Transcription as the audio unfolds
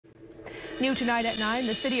New tonight at 9,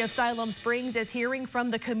 the city of Siloam Springs is hearing from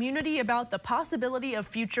the community about the possibility of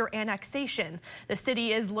future annexation. The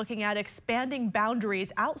city is looking at expanding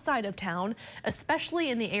boundaries outside of town, especially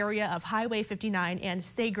in the area of Highway 59 and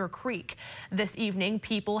Sager Creek. This evening,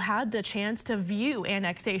 people had the chance to view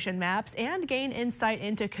annexation maps and gain insight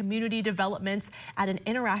into community developments at an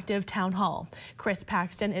interactive town hall. Chris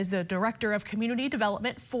Paxton is the director of community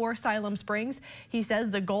development for Siloam Springs. He says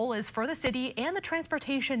the goal is for the city and the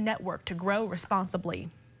transportation network to grow responsibly.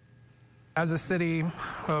 As a city,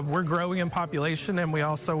 we're growing in population, and we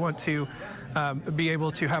also want to be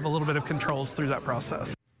able to have a little bit of controls through that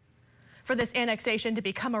process. For this annexation to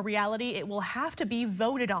become a reality, it will have to be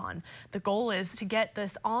voted on. The goal is to get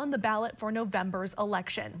this on the ballot for November's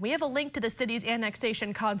election. We have a link to the city's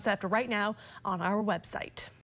annexation concept right now on our website.